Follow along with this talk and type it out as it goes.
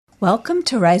Welcome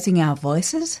to Raising Our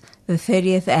Voices, the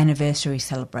 30th anniversary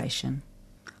celebration.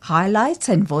 Highlights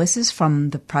and voices from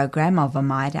the program of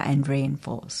Amida and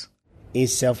Reinforce.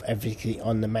 Is self-advocacy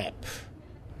on the map?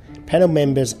 Panel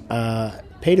members are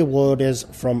Peter Waters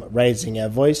from Raising Our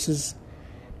Voices,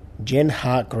 Jen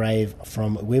Hartgrave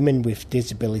from Women with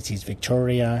Disabilities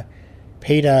Victoria,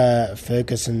 Peter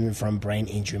Ferguson from Brain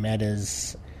Injury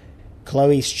Matters,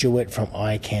 Chloe Stewart from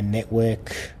ICANN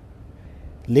Network,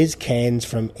 Liz Cairns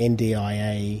from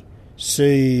NDIA,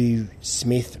 Sue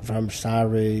Smith from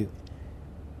SARU,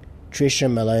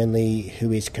 Trisha Maloney,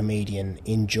 who is comedian.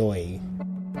 Enjoy.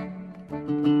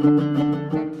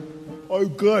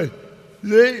 Okay,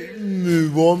 let's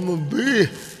move on a bit.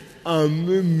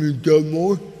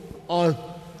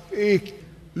 It's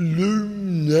Lou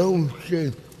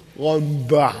Nelson on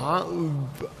behalf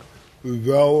of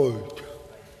Valid.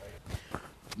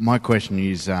 My question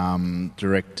is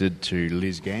directed to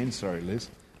Liz Gann. Sorry, Liz.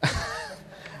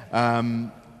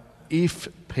 If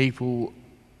people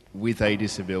with a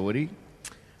disability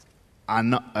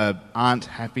aren't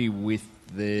happy with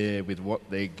what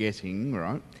they're getting,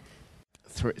 right,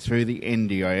 through the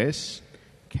NDIS,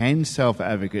 can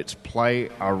self-advocates play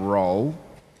a role,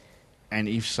 and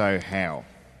if so, how?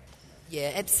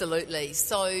 Yeah, absolutely.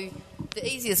 So the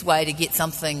easiest way to get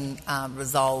something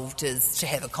resolved is to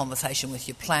have a conversation with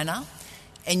your planner,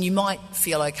 and you might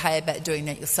feel okay about doing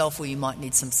that yourself, or you might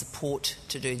need some support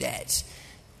to do that.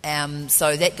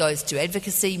 So that goes to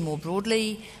advocacy more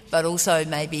broadly, but also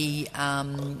maybe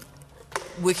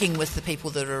working with the people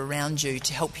that are around you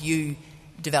to help you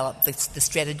develop the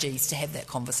strategies to have that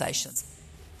conversation.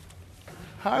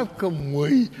 How can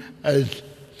we, as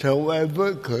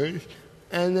self-advocates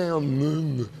and our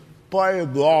movement, play a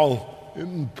role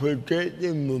in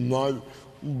protecting the most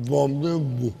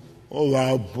vulnerable of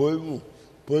our people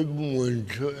in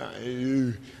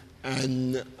society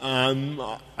and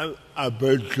a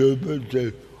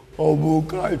better I will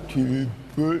go to you.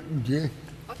 Okay.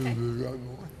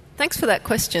 Thanks for that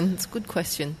question. It's a good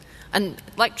question. And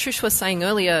like Trish was saying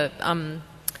earlier,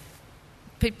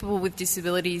 people with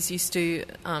disabilities used to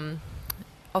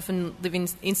often live in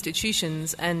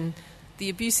institutions, and the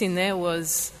abuse in there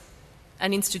was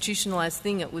an institutionalised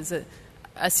thing. It was a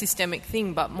systemic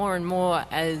thing, but more and more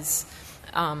as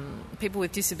people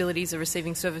with disabilities are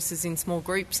receiving services in small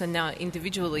groups and now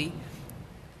individually,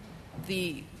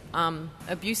 the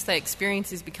abuse they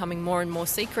experience is becoming more and more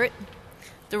secret.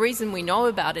 The reason we know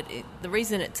about it, the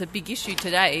reason it's a big issue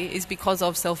today is because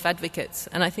of self-advocates,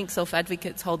 and I think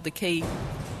self-advocates hold the key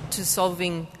to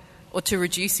solving or to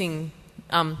reducing,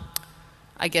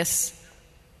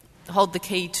 hold the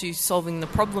key to solving the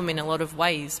problem in a lot of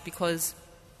ways, because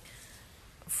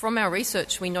from our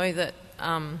research we know that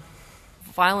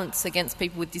violence against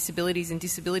people with disabilities in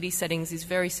disability settings is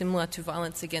very similar to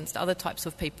violence against other types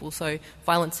of people, so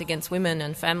violence against women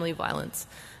and family violence.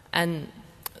 And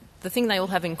the thing they all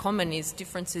have in common is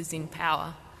differences in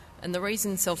power. And the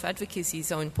reason self-advocacy is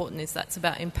so important is that's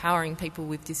about empowering people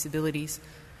with disabilities.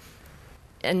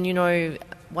 And, you know,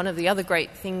 one of the other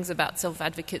great things about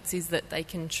self-advocates is that they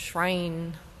can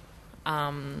train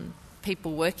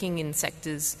people working in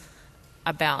sectors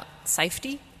about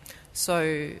safety.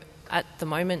 So at the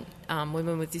moment,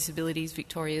 Women with Disabilities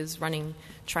Victoria is running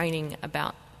training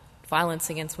about violence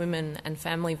against women and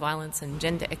family violence and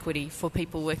gender equity for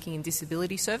people working in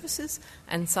disability services,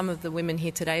 and some of the women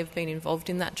here today have been involved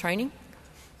in that training.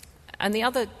 And the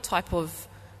other type of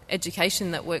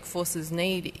education that workforces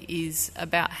need is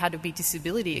about how to be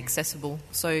disability accessible.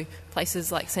 So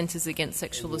places like centres against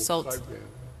sexual assault,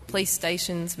 police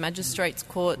stations, magistrates'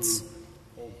 courts,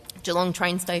 Geelong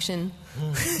train station,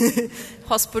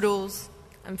 hospitals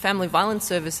and family violence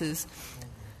services.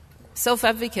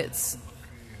 Self-advocates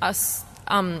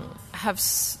have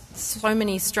so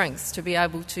many strengths to be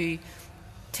able to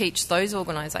teach those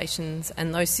organisations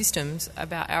and those systems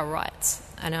about our rights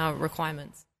and our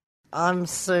requirements. I'm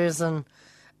Susan,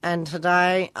 and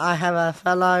today I have a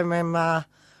fellow member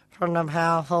from the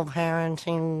Powerful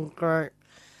Parenting Group.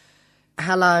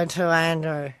 Hello to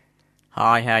Andrew.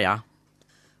 Hi, how ya?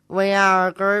 We are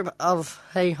a group of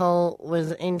people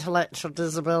with intellectual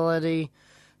disability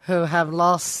who have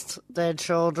lost their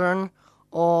children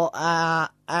or are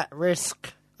at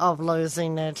risk of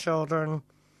losing their children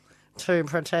to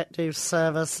protective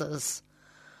services.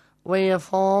 We have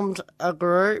formed a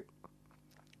group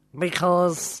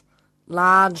because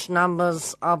large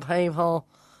numbers of people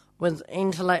with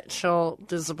intellectual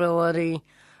disability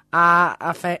are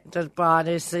affected by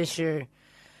this issue,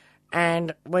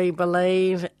 and we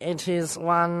believe it is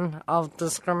one of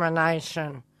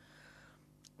discrimination.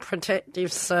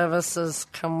 protective services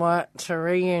can work to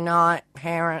reunite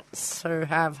parents who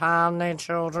have harmed their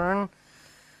children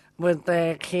with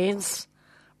their kids,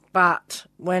 but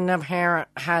when a parent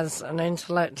has an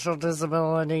intellectual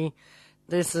disability,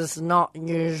 this is not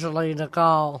usually the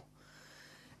goal.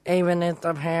 Even if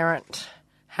the parent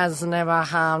has never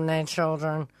harmed their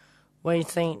children, we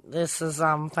think this is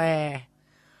unfair.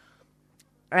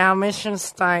 Our mission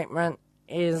statement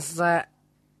is that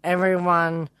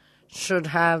everyone should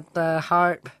have the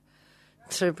hope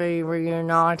to be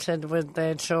reunited with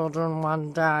their children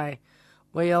one day.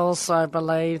 We also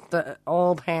believe that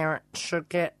all parents should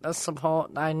get the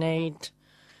support they need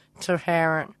to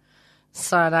parent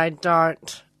so they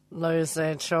don't lose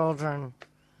their children.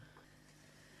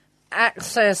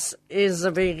 Access is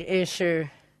a big issue.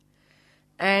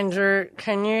 Andrew,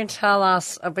 can you tell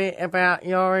us a bit about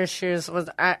your issues with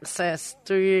access?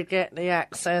 Do you get the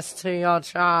access to your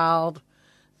child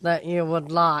that you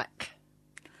would like?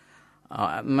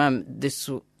 Mum,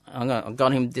 I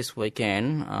got him this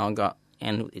weekend.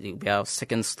 And it'll be our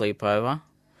second sleepover.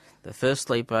 The first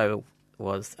sleepover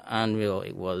was unreal.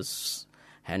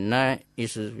 Had no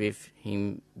issues with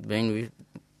him being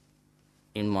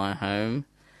in my home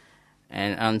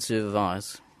and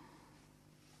unsupervised.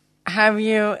 Have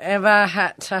you ever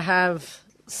had to have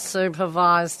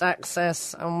supervised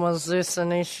access, and was this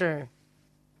an issue?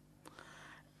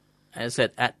 As I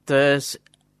said, at first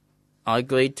I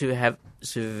agreed to have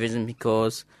supervision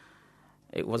because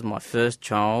it was my first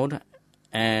child,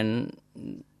 and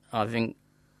I think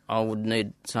I would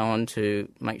need someone to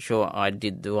make sure I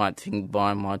did the right thing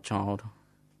by my child.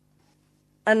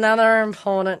 Another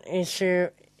important issue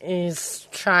is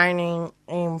training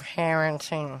in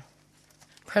parenting.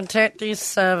 Protective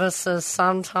services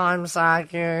sometimes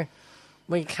argue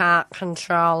we can't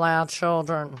control our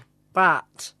children,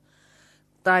 but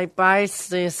they base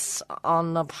this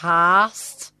on the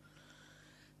past.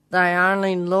 They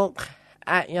only look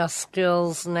at your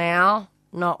skills now,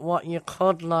 not what you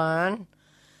could learn.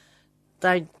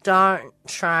 They don't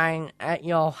train at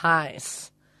your pace.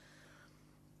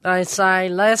 They say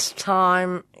less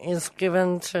time is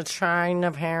given to train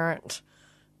a parent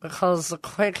because the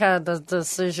quicker the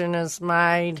decision is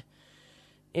made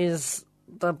is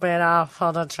the better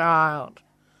for the child.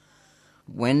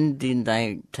 When did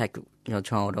they take your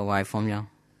child away from you?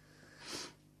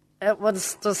 It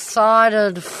was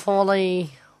decided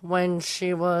fully when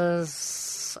she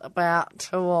was about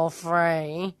 2 or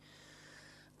 3,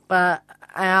 but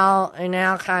in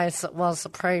our case it was a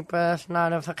pre-birth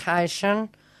notification.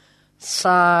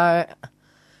 So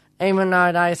even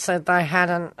though they said they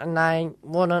hadn't and they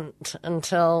wouldn't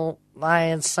until they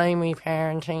had seen me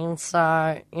parenting,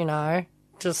 so,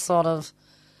 just sort of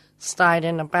stayed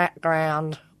in the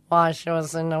background while she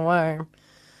was in the womb.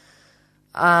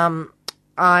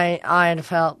 I had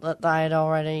felt that they had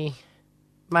already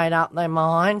made up their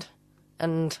mind,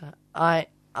 and I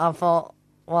thought,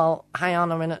 well, hang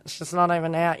on a minute, she's not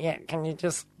even out yet, can you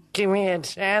just give me a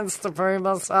chance to prove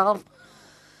myself?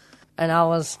 And I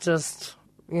was just,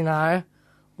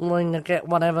 willing to get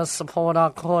whatever support I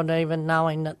could, even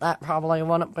knowing that probably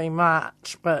wouldn't be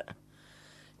much, but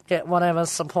get whatever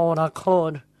support I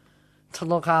could to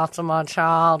look after my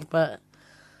child. But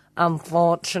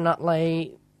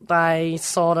unfortunately, they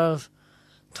sort of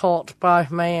talked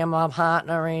both me and my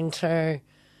partner into,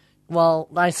 well,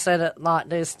 they said it like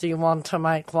this: do you want to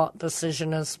make what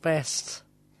decision is best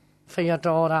for your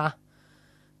daughter?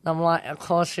 And I'm like, of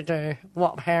course you do.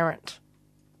 What parent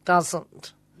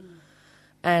doesn't?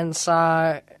 And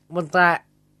so with that,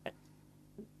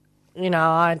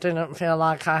 I didn't feel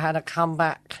like I had a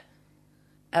comeback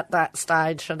at that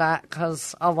stage for that,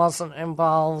 because I wasn't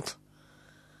involved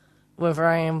with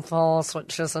Reinforce,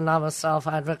 which is another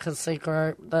self-advocacy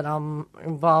group that I'm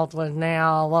involved with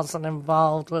now. I wasn't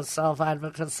involved with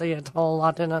self-advocacy at all.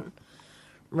 I didn't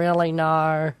really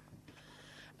know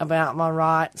about my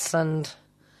rights, and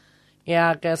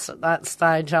I guess at that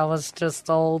stage I was just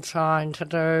all trying to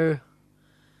do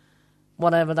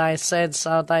whatever they said.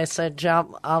 So if they said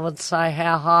jump, I would say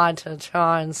how high to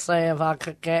try and see if I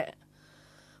could get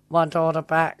my daughter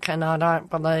back, and I don't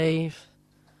believe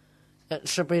it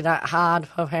should be that hard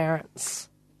for parents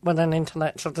with an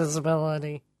intellectual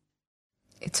disability.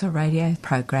 It's a radio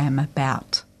program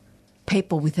about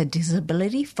people with a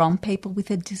disability, from people with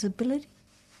a disability.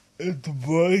 It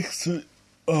breaks it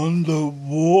on the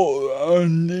wall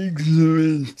and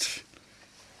ignorance.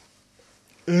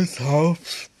 It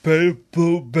helps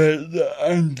people better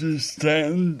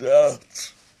understand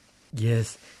us.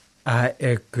 Yes, I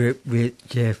agree with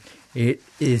Jeff. It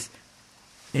is,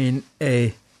 in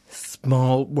a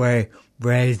small way,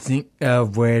 raising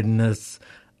awareness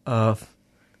of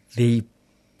the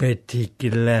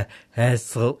particular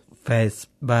hassle faced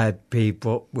by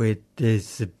people with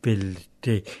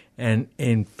disability and,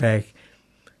 in fact,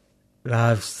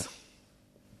 lives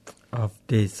of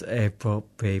disabled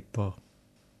people.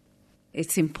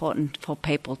 It's important for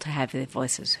people to have their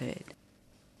voices heard.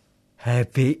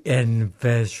 Happy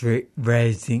anniversary,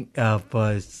 Raising Our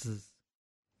Voices.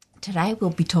 Today we'll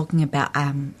be talking about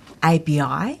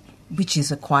ABI, which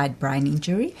is acquired brain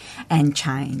injury, and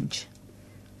change.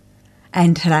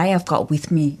 And today I've got with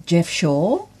me Jeff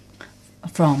Shaw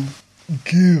from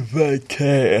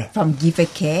GiverCare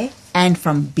and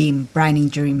from BIM, Brain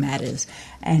Injury Matters.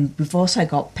 And we've also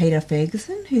got Peter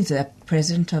Ferguson, who's the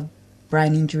president of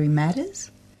Brain Injury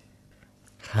Matters.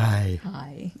 Hi.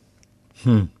 Hi.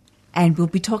 And we'll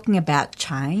be talking about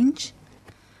change,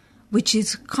 which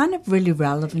is kind of really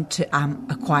relevant to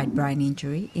acquired brain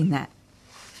injury in that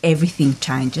everything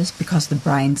changes because the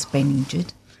brain's been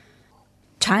injured.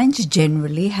 Change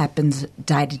generally happens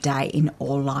day to day in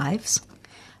all lives,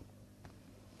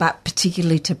 but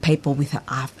particularly to people with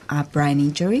a brain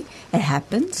injury, it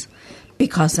happens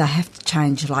because they have to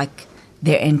change like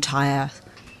their entire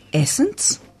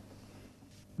essence.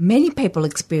 Many people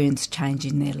experience change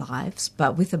in their lives,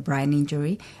 but with a brain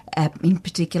injury, in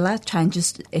particular,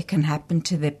 changes it can happen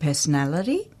to their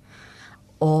personality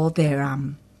or their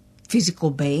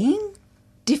physical being,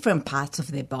 different parts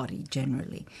of their body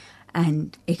generally,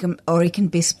 and it can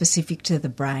be specific to the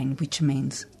brain, which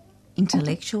means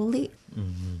intellectually.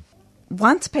 Mm-hmm.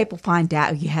 Once people find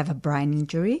out you have a brain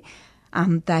injury,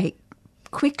 they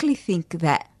quickly think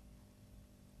that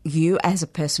you, as a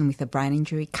person with a brain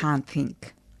injury, can't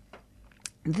think.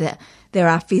 There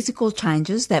are physical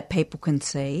changes that people can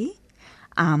see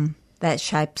that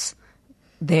shapes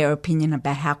their opinion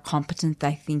about how competent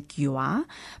they think you are,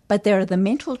 but there are the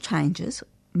mental changes.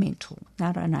 I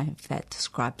don't know if that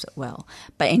describes it well,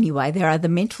 but anyway, there are the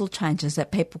mental changes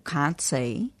that people can't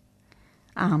see.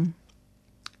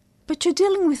 But you're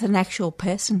dealing with an actual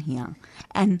person here,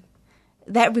 and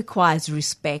that requires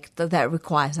respect, that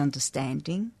requires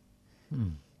understanding.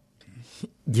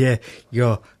 Yeah,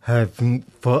 you're hoping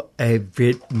for a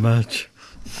bit much.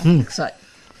 I think so.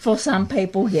 For some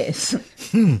people, yes.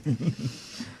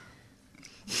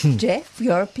 Jeff,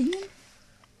 your opinion?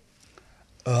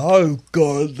 I've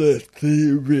got a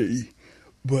theory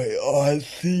where I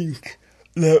think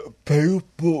that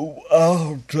people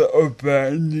after a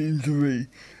brain injury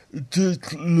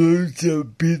just lose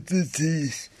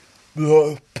abilities,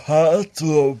 like parts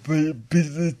of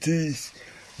abilities.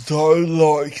 So,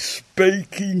 like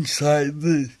speaking, say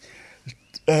there's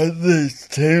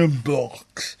 10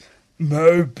 blocks,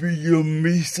 maybe you're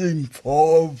missing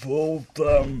 5 of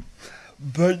them,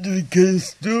 but you can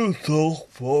still talk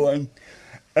fine,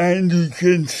 and you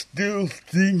can still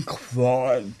think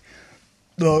fine.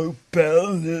 Like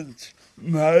balance,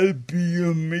 maybe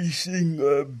you're missing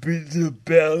a bit of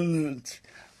balance,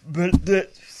 but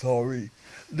that's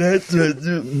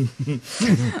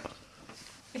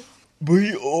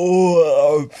we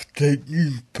all have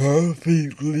taken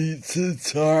perfectly the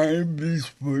time as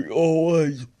we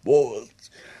always was.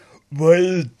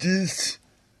 We're just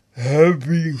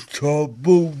having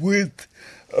trouble with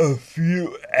a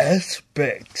few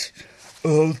aspects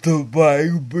of the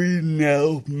way we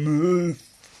now move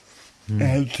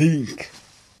and think.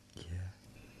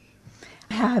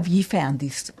 How have you found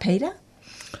this, Peter?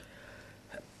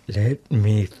 Let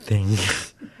me think.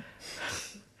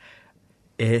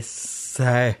 It's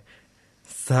such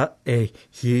a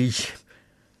huge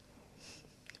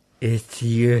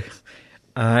issue.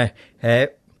 I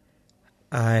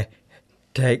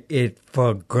take it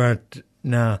for granted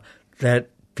now that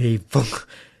people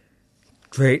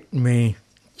treat me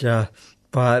just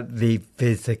by the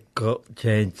physical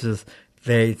changes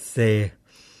they see.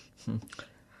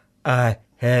 I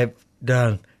have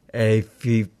done a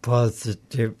few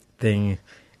positive things,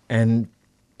 and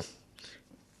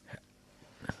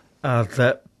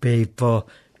other people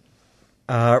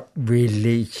are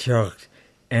really shocked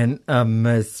and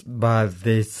amazed by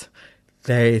this.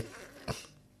 They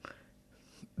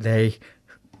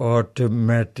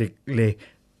automatically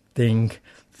think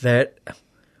that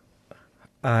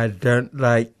I don't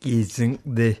like using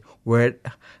the word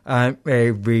I'm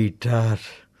a retard.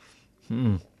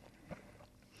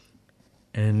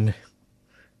 And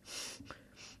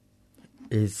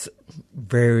it's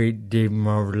very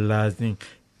demoralizing.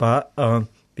 But on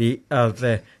the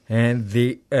other hand,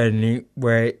 the only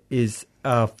way is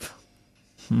up.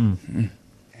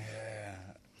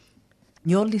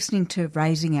 You're listening to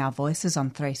Raising Our Voices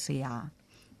on 3CR.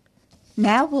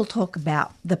 Now we'll talk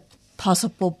about the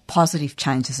possible positive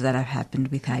changes that have happened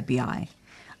with ABI.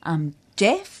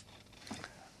 Jeff?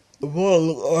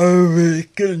 Well, I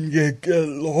reckon you get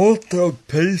lots of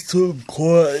peace of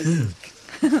quiet.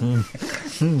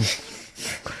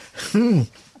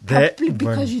 Probably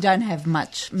because you don't have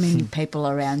many people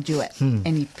around you at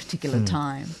any particular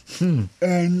time.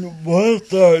 And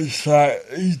what I say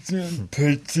isn't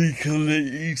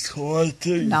particularly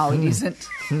exciting. No, it isn't.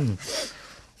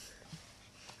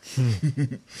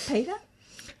 Peter?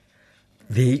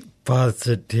 The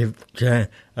positive change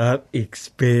of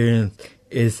experience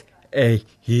is a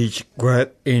huge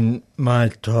growth in my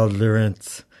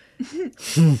tolerance.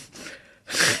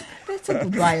 That's a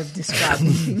good way of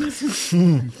describing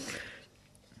things.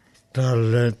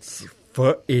 Tolerance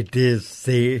for it is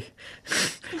the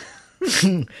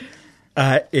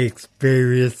I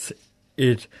experience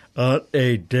it on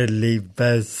a daily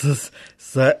basis,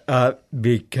 so I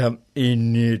become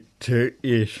inured to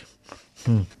it.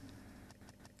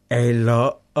 A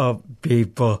lot of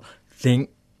people think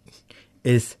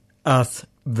it's us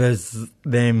versus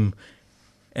them,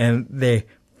 and they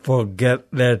forget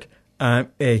that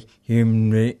I'm a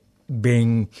human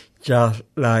being just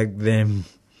like them.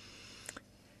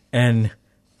 And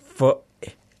for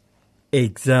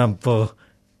example,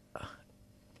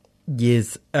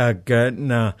 years ago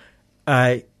now,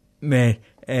 I met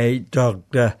a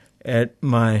doctor at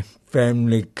my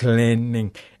family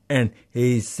clinic, and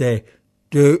he said,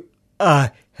 "Do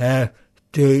I have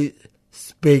to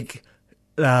speak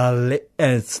loudly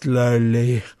and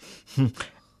slowly?"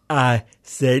 I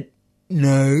said,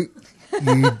 "No,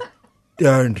 you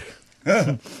don't."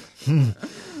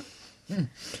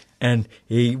 And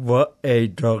he was a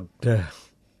doctor.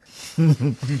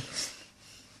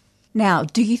 Now,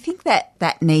 do you think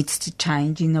that needs to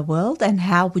change in the world, and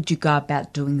how would you go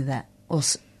about doing that, or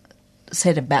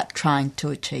set about trying to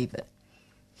achieve it?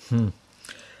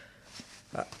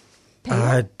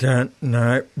 I don't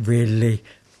know really.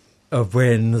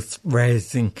 Awareness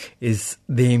raising is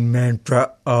the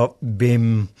mantra of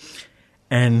BIM,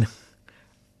 and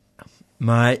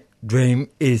my dream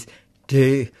is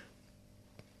to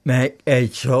make a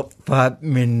short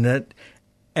 5-minute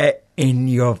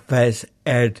in-your-face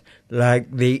ad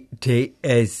like the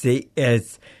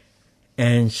TACS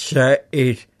and show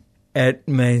it at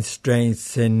mainstream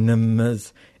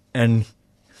cinemas and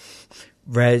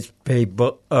raise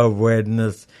people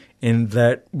awareness in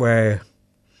that way.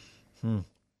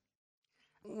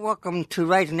 Welcome to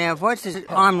Raising Our Voices.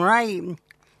 I'm Ray.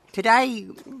 Today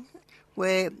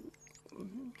we're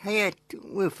here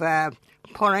with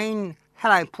Pauline.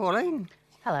 Hello, Pauline.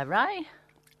 Hello, Ray.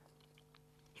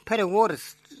 Peter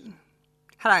Waters.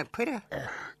 Hello, Peter.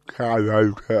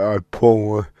 Hello,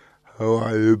 Paul. How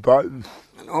are you, bud?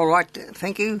 All right,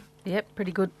 thank you. Yep,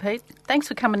 pretty good, Pete. Thanks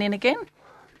for coming in again.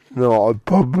 Not a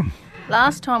problem.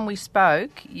 Last time we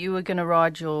spoke, you were going to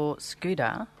ride your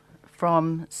scooter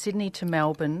from Sydney to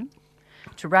Melbourne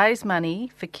to raise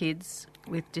money for kids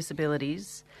with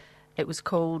disabilities. It was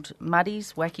called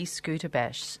Muddy's Wacky Scooter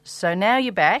Bash. So now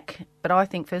you're back, but I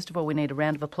think first of all we need a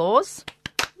round of applause.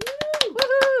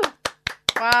 Woohoo!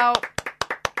 Wow.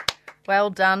 Well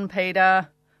done, Peter.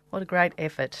 What a great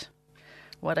effort.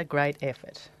 What a great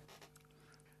effort.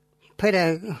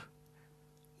 Peter,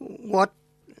 what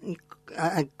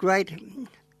a great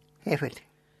effort.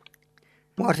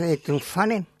 Was it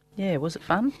funny? Yeah, was it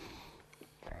fun?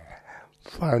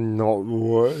 Fun, not the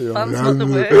word. Fun's not the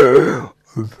word.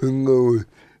 I think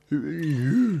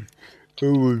it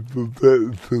was the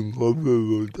best thing I've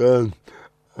ever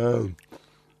done.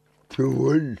 2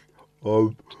 weeks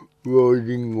of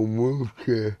riding a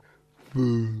wheelchair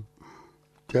through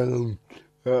town.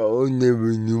 I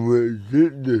never knew where it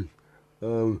existed.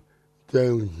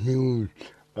 Down hills,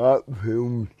 up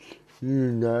hills,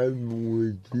 you know,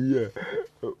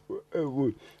 it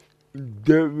was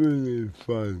definitely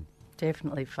fun.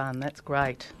 Definitely fun. That's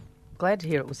great. Glad to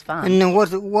hear it was fun. And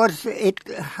was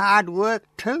it hard work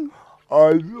too?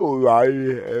 I feel like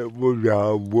it was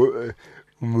hard work.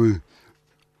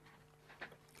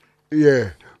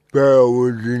 Yeah, but it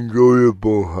was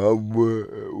enjoyable hard work.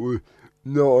 It was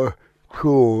not a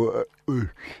chore. It was,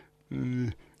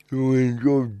 you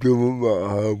enjoyed doing that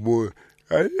hard work.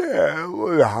 And yeah, it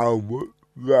was hard work.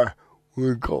 But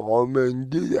we got on and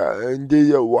did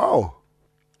it well.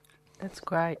 That's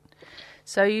great.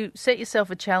 So you set yourself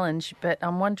a challenge, but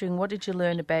I'm wondering, what did you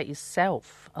learn about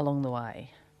yourself along the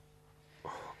way?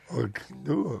 I can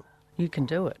do it. You can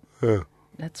do it. Yeah.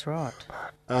 That's right.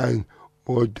 And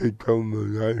what the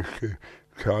combination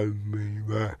told me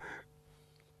that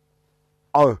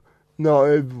not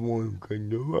everyone can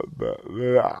do it, but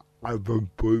there are other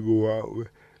people out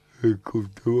there who could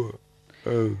do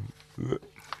it.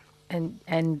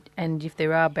 And if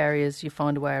there are barriers, you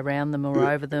find a way around them or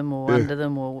over them or under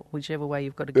them or whichever way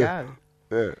you've got to go.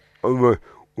 Yeah,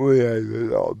 we had a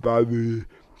lot of barriers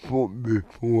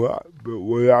before that, but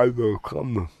we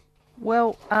overcome them.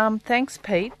 Well, thanks,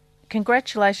 Pete.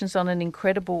 Congratulations on an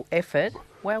incredible effort.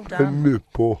 Well done. Thank you,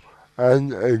 Paul.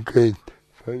 And again,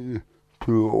 thank you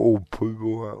to all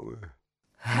people out there.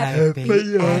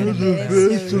 Happy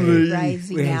anniversary,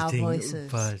 Raising Our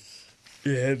Voices.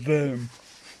 Yeah, them.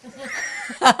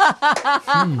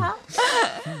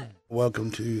 Welcome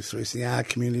to 3CR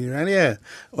Community Radio.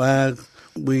 Well,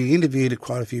 we interviewed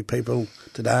quite a few people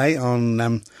today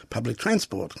on public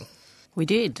transport. We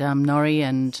did. Norrie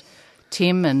and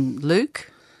Tim and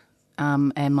Luke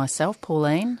and myself,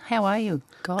 Pauline. How are you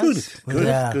guys?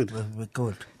 Good. We're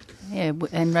good. Yeah,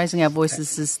 and Raising Our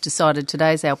Voices has decided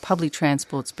today's our public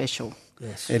transport special.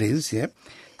 Yes. It is, yep.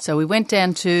 So we went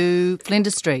down to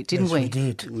Flinders Street, didn't we? We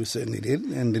did. We certainly did,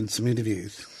 and did some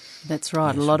interviews. That's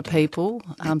right. A lot of people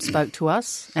spoke to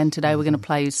us, and today we're going to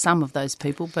play you some of those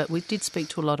people, but we did speak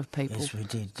to a lot of people. Yes, we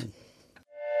did.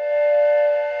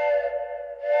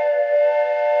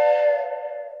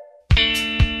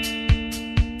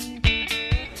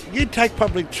 You take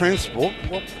public transport,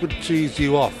 what would cheese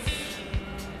you off?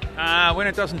 When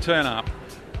it doesn't turn up.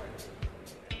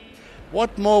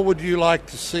 What more would you like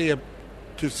to see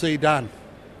done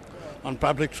on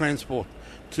public transport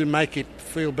to make it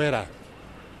feel better?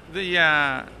 They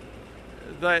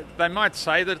might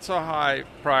say that it's a high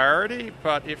priority,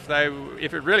 but if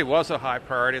it really was a high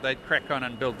priority, they'd crack on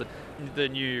and build the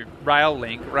new rail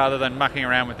link rather than mucking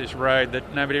around with this road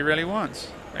that nobody really wants.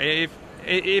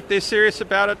 If they're serious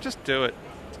about it, just do it.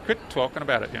 Quit talking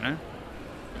about it, you know.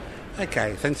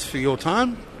 Okay, thanks for your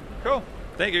time. Cool.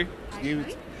 Thank you.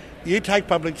 You take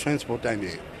public transport, don't you?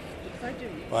 Yes, I do.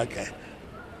 Okay.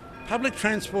 Public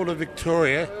Transport of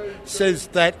Victoria says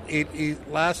that it is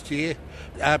last year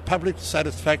public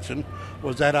satisfaction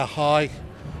was at an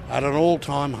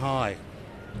all-time high.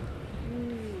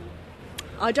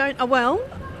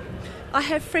 I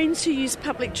have friends who use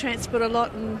public transport a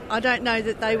lot, and I don't know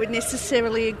that they would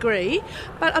necessarily agree.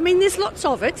 But, I mean, there's lots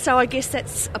of it, so I guess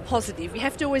that's a positive. You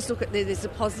have to always look at there's a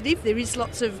positive. There is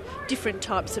lots of different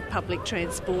types of public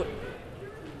transport.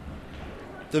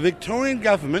 The Victorian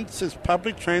government says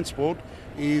public transport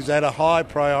is at a high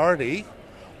priority.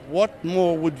 What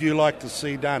more would you like to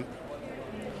see done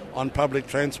on public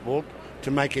transport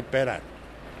to make it better?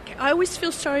 I always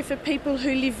feel sorry for people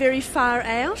who live very far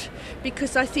out,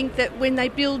 because I think that when they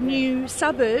build new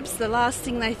suburbs, the last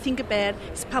thing they think about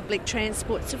is public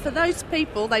transport. So for those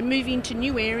people, they move into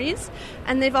new areas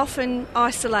and they've often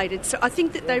isolated. So I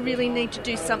think that they really need to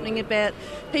do something about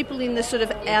people in the sort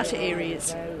of outer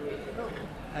areas.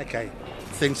 Okay,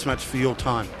 thanks so much for your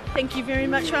time. Thank you very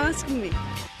much for asking me.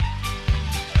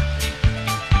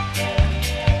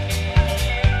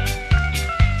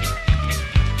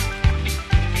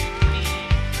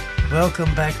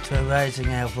 Welcome back to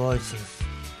Raising Our Voices.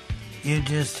 You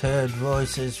just heard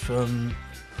voices from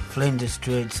Flinders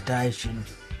Street Station.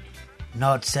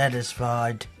 Not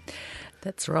satisfied.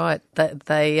 That's right.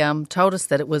 They told us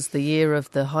that it was the year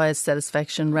of the highest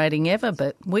satisfaction rating ever,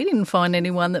 but we didn't find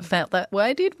anyone that felt that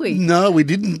way, did we? No, we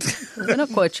didn't. We're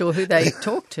not quite sure who they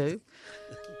talked to.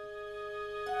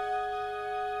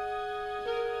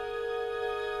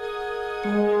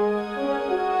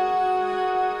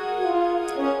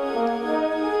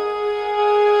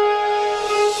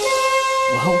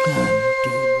 Welcome to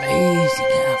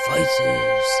Raising Our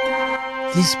Voices.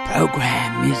 This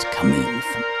program is coming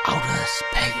from outer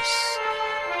space.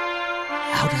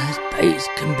 Outer space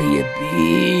can be a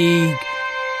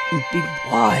big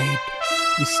wide,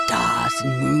 with stars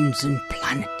and moons and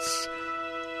planets.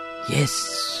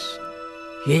 Yes,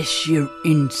 you're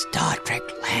in Star Trek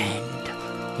land,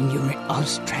 and you're in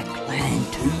Oztrack land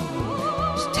too.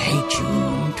 Stay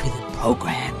tuned to the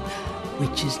program,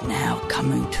 which is now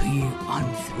coming to you on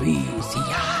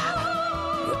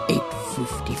 3CR, your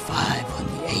 855 on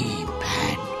the AM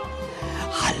band.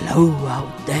 Hello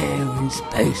out there in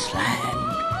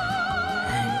Spaceland,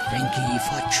 and thank you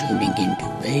for tuning in to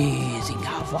Raising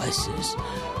Our Voices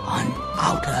on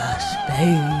outer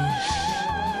space.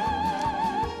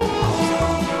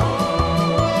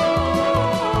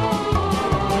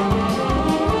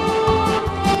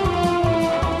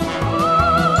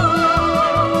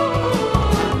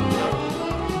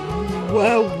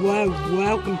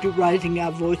 Welcome to Raising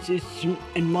Our Voices,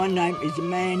 and my name is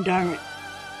Amanda,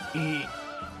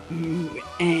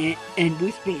 and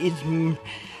with me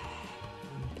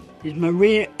is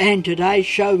Maria, and today's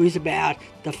show is about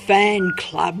the fan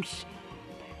clubs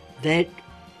that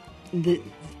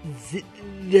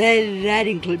that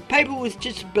includes people with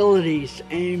disabilities,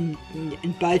 and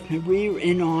both Maria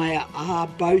and I are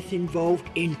both involved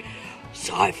in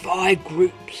sci-fi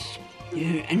groups.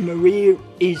 Yeah, and Maria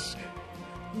is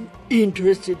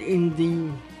interested in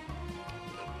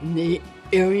the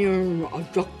area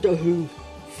of Doctor Who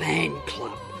fan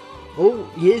club. Oh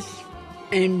yes,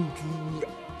 and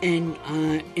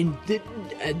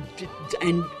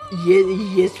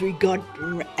yes, we got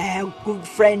our good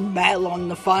friend Mel on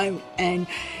the phone, and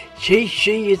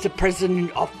she is the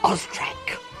president of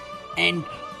Austrac, and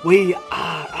we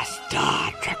are a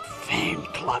Star Trek fan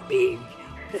club here,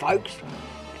 folks.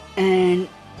 And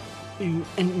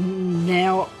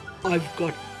now I've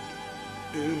got,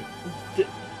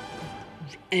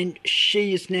 and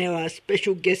she is now our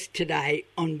special guest today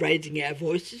on Raising Our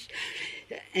Voices,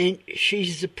 and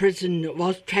she's the president of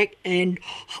Austrac. And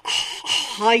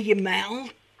hi, Mel.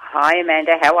 Hi,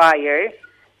 Amanda. How are you?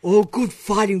 Oh, good,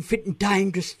 fighting, fit, and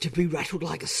dangerous to be rattled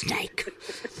like a snake.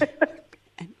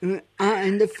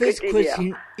 And the first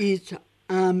question is,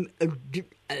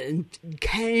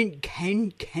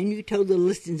 can you tell the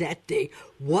listeners out there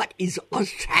what is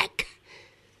Austrac?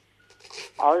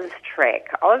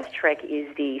 Austrac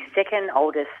is the second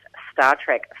oldest Star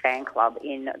Trek fan club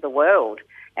in the world,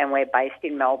 and we're based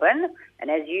in Melbourne.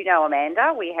 And as you know,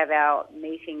 Amanda, we have our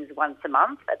meetings once a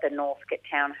month at the Northcote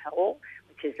Town Hall,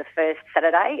 which is the first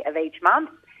Saturday of each month,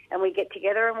 and we get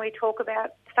together and we talk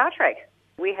about Star Trek.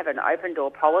 We have an open door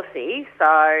policy,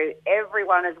 so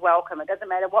everyone is welcome. It doesn't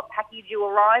matter what package you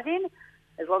arrive in,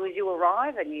 as long as you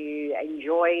arrive and you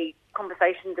enjoy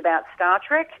conversations about Star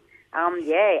Trek.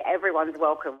 Everyone's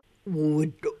welcome.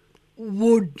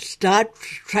 Would Star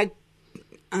Trek,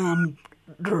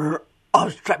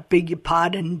 Austrac, beg your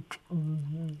pardon,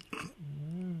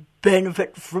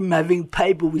 benefit from having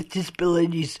people with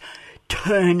disabilities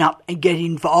turn up and get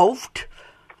involved?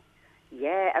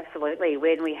 Yeah, absolutely.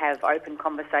 When we have open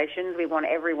conversations, we want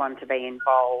everyone to be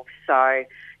involved. So it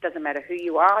doesn't matter who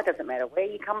you are, it doesn't matter where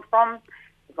you come from.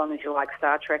 As long as you like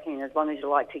Star Trek and as long as you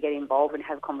like to get involved and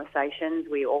have conversations,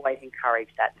 we always encourage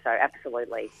that. So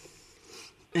absolutely.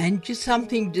 And just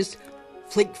something just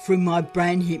flicked through my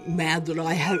brain here, Mal, that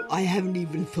I haven't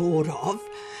even thought of.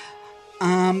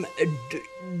 Do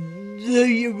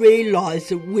you realise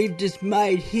that we've just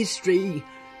made history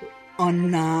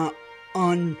on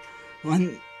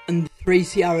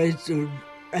 3CR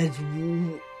as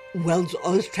well as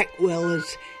Austrac, well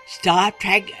as Star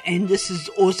Trek, and this is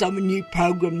also a new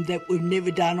program that we've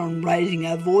never done on Raising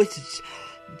Our Voices.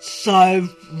 So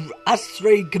us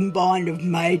three combined have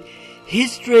made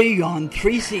history on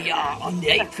 3CR, on the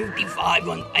 855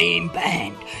 on AM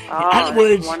band. In other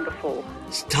words, wonderful.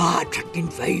 Star Trek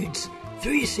invades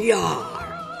 3CR.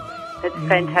 It's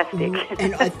fantastic.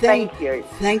 And I thank you.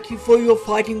 Thank you for your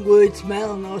fighting words,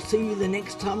 Mel, and I'll see you the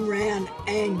next time round.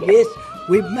 And yes,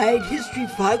 we've made history,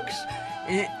 folks,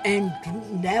 and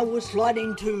now we're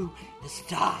sliding to the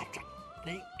Star Trek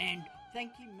thing. And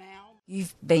thank you, Mel.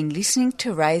 You've been listening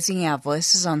to Raising Our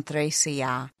Voices on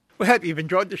 3CR. We hope you've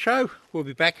enjoyed the show. We'll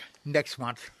be back next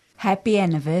month. Happy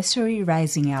anniversary,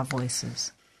 Raising Our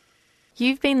Voices.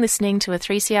 You've been listening to a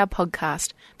 3CR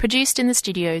podcast produced in the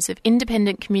studios of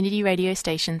independent community radio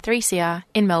station 3CR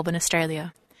in Melbourne,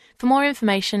 Australia. For more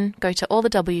information, go to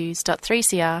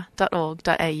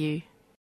allthews.3cr.org.au.